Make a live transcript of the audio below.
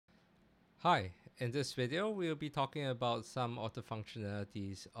Hi, in this video we'll be talking about some of the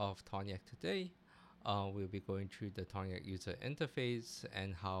functionalities of Tornjak today. We'll be going through the Tornjak user interface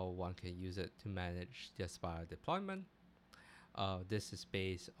and how one can use it to manage their SPIRE deployment. This is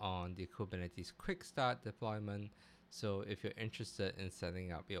based on the Kubernetes Quick Start deployment, so if you're interested in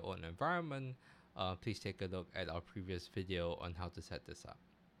setting up your own environment, please take a look at our previous video on how to set this up.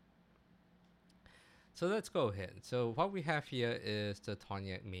 So let's go ahead. So what we have here is the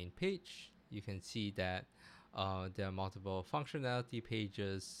Tornjak main page. You can see that there are multiple functionality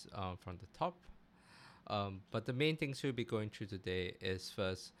pages from the top. But the main things we'll be going through today is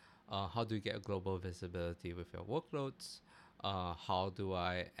first, how do you get global visibility with your workloads? How do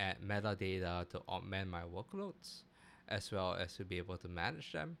I add metadata to augment my workloads, as well as to be able to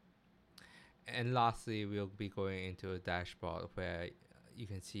manage them? And lastly, we'll be going into a dashboard where you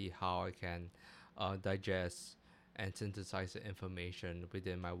can see how I can digest and synthesize the information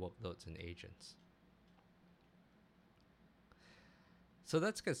within my workloads and agents. So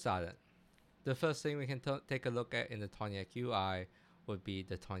let's get started. The first thing we can take a look at in the Tornjak UI would be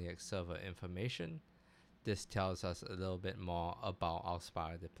the Tornjak server information. This tells us a little bit more about our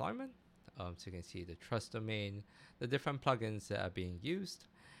SPIRE deployment. So you can see the trust domain, the different plugins that are being used,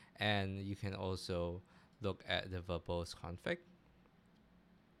 and you can also look at the verbose config.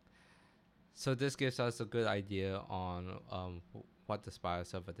 So this gives us a good idea on what the SPIRE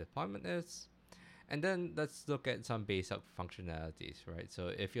server deployment is. And then let's look at some basic functionalities, right? So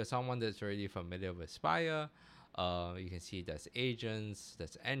if you're someone that's already familiar with SPIRE, you can see there's agents,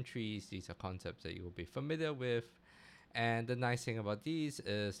 there's entries. These are concepts that you will be familiar with. And the nice thing about these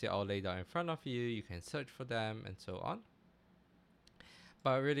is they're all laid out in front of you. You can search for them and so on.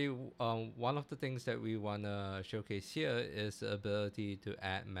 But really, one of the things that we want to showcase here is the ability to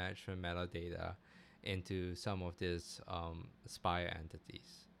add management metadata into some of these SPIRE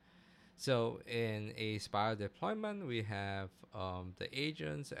entities. So in a SPIRE deployment, we have the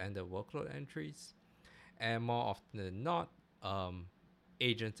agents and the workload entries. And more often than not,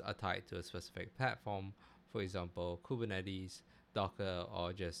 agents are tied to a specific platform, for example, Kubernetes, Docker,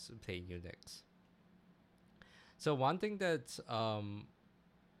 or just plain Unix. So one thing that's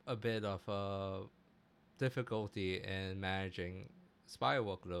a bit of a difficulty in managing SPIRE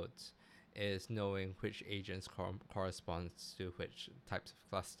workloads is knowing which agents corresponds to which types of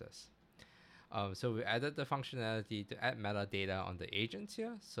clusters. So we added the functionality to add metadata on the agents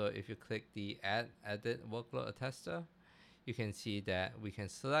here. So if you click the edit workload attester, you can see that we can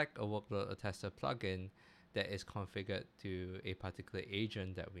select a workload attester plugin that is configured to a particular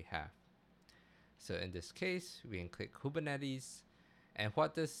agent that we have. So in this case, we can click Kubernetes. And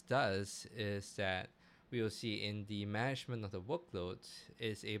what this does is that we will see in the management of the workloads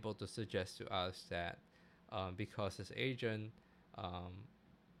is able to suggest to us that because this agent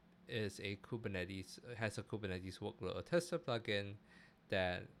has a Kubernetes workload attester plugin,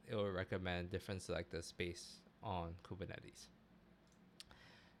 that it will recommend different selectors based on Kubernetes.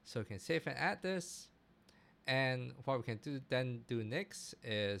 So we can save and add this. And what we can do next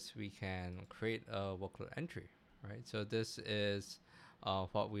is we can create a workload entry, right? So this is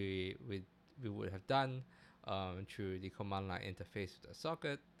what we would have done through the command line interface with the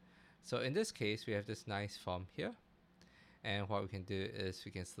socket. So in this case, we have this nice form here. And what we can do is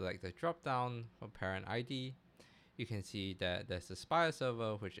we can select the drop down for parent ID. You can see that there's the SPIRE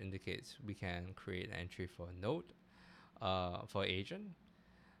server, which indicates we can create an entry for a node for agent.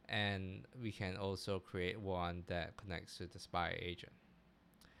 And we can also create one that connects to the SPIRE agent.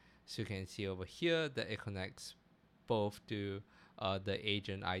 So you can see over here that it connects both to the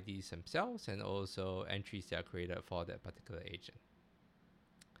agent IDs themselves and also entries that are created for that particular agent.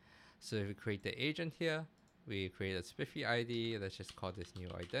 So if we create the agent here, we create a spiffy ID. Let's just call this new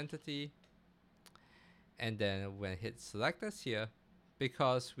identity. And then when I hit select us here,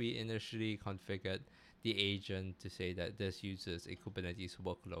 because we initially configured the agent to say that this uses a Kubernetes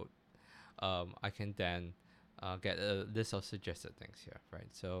workload, I can then get a list of suggested things here, right?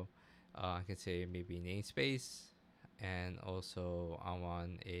 So I can say maybe namespace, and also I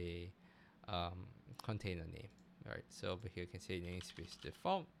want a container name, right? So over here you can say namespace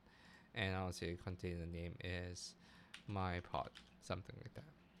default, and I'll say container name is my pod, something like that.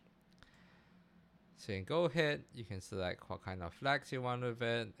 So you can go ahead, you can select what kind of flags you want with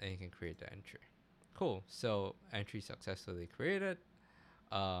it, and you can create the entry. Cool, so entry successfully created.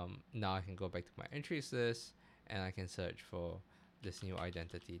 Now I can go back to my entries list and I can search for this new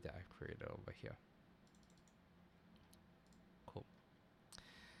identity that I've created over here. Cool.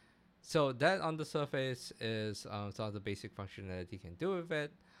 So that on the surface is some of the basic functionality you can do with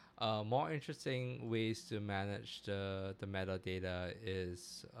it. More interesting ways to manage the metadata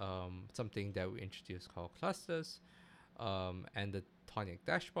is something that we introduced called clusters, and the Tonic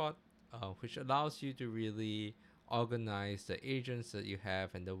Dashboard, which allows you to really organize the agents that you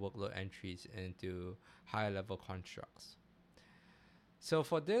have and the workload entries into higher level constructs. So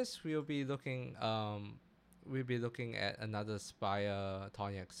for this, we'll be looking at another SPIRE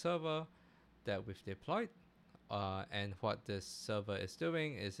Tornjak server that we've deployed. And what this server is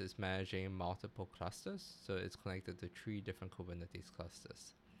doing is it's managing multiple clusters. So it's connected to 3 different Kubernetes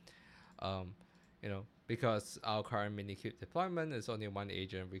clusters. Because our current Minikube deployment is only 1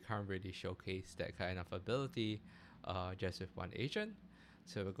 agent, we can't really showcase that kind of ability just with 1 agent.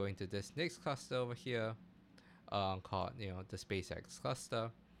 So we're going to this next cluster over here called the SpaceX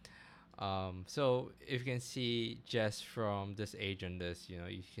cluster. So if you can see just from this agent list,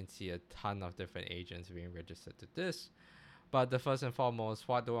 you can see a ton of different agents being registered to this. But the first and foremost,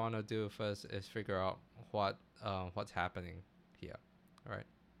 what do I want to do first is figure out what's happening here. All right.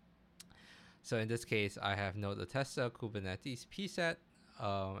 So in this case, I have node attester Kubernetes pset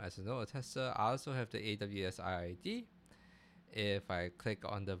as a node attester. I also have the AWS IID. If I click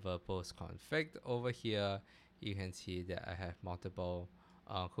on the verbose config over here, you can see that I have multiple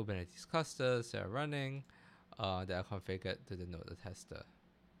Kubernetes clusters that are running that are configured to the node attester.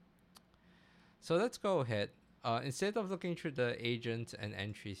 So let's go ahead. Instead of looking through the agents and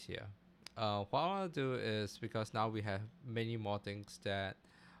entries here, what I want to do is, because now we have many more things that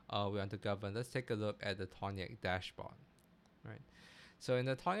we want to govern, let's take a look at the Tornjak dashboard. Right. So in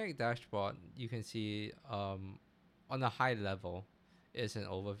the Tornjak dashboard, you can see on a high level is an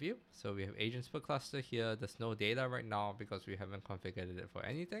overview. So we have agents per cluster here. There's no data right now because we haven't configured it for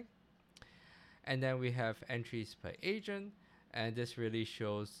anything. And then we have entries per agent, and this really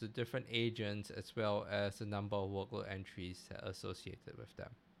shows the different agents as well as the number of workload entries that are associated with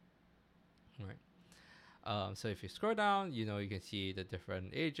them. All right. So if you scroll down, you can see the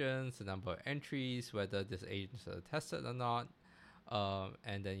different agents, the number of entries, whether these agents are tested or not,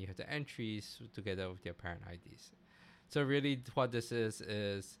 and then you have the entries together with their parent IDs. So really what this is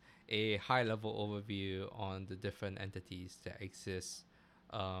a high-level overview on the different entities that exist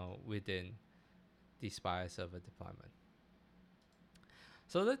within the SPIRE server deployment.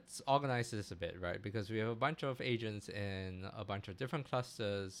 So let's organize this a bit, right? Because we have a bunch of agents in a bunch of different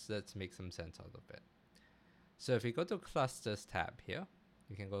clusters. Let's make some sense out of it. So if you go to Clusters tab here,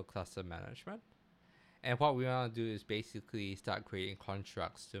 you can go to Cluster Management. And what we want to do is basically start creating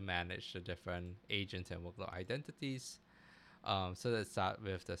constructs to manage the different agents and workload identities. So let's start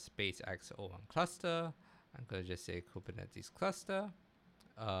with the SpaceX O1 cluster. I'm going to just say Kubernetes cluster.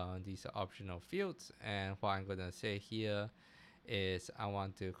 These are optional fields. And what I'm going to say here is I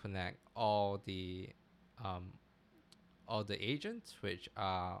want to connect all the agents which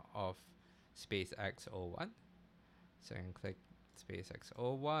are of SpaceX O1. So I can click SpaceX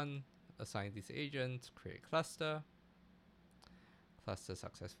O1. Assign these agents, create cluster. Cluster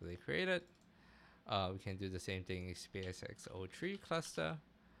successfully created. We can do the same thing in SpaceX O3 cluster.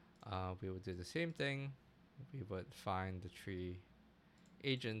 We will do the same thing. We would find the 3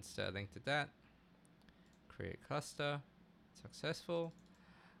 agents that are linked to that. Create cluster. Successful.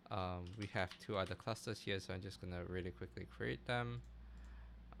 We have 2 other clusters here, so I'm just going to really quickly create them.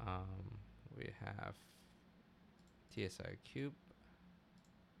 We have TSI cube.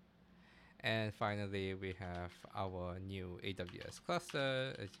 And finally, we have our new AWS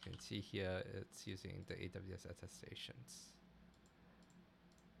cluster. As you can see here, it's using the AWS attestations.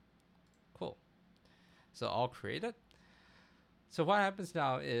 Cool. So all created. So what happens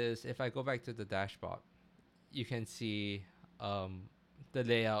now is if I go back to the dashboard, you can see the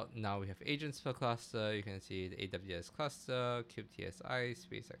layout. Now we have agents per cluster. You can see the AWS cluster, kubetsi,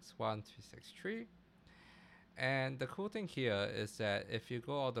 SpaceX1, SpaceX3. And the cool thing here is that if you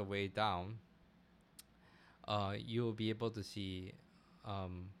go all the way down, you will be able to see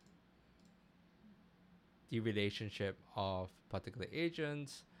the relationship of particular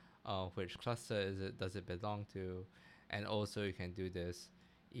agents, which cluster does it belong to, and also you can do this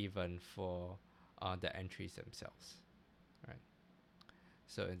even for the entries themselves, right?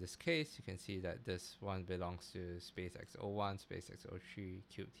 So in this case, you can see that this one belongs to SpaceX O1, SpaceX O3,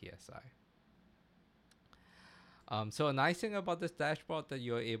 kubetsi. So a nice thing about this dashboard that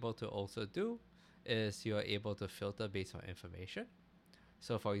you're able to also do is you're able to filter based on information.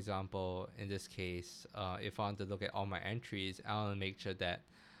 So for example, in this case, if I want to look at all my entries, I want to make sure that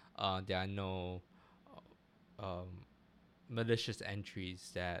there are no malicious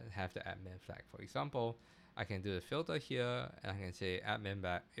entries that have the admin flag. For example, I can do the filter here, and I can say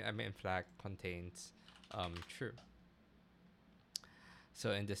admin flag contains true.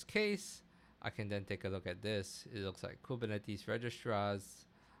 So in this case, I can then take a look at this. It looks like Kubernetes registrars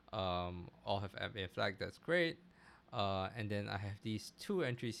all have admin flag. That's great. And then I have these two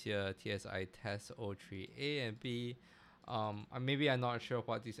entries here, TSI test O3A and B. Maybe I'm not sure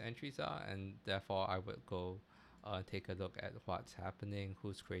what these entries are, and therefore I would go take a look at what's happening,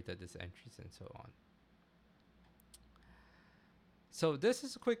 who's created these entries, and so on. So this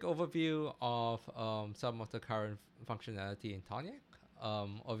is a quick overview of some of the current functionality in Tonic.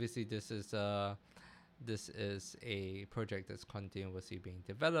 Obviously, this is a project that's continuously being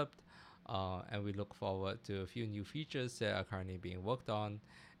developed, and we look forward to a few new features that are currently being worked on.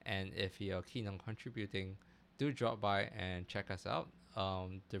 And if you're keen on contributing, do drop by and check us out.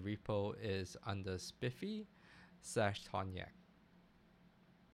 The repo is under spiffy/Toniac.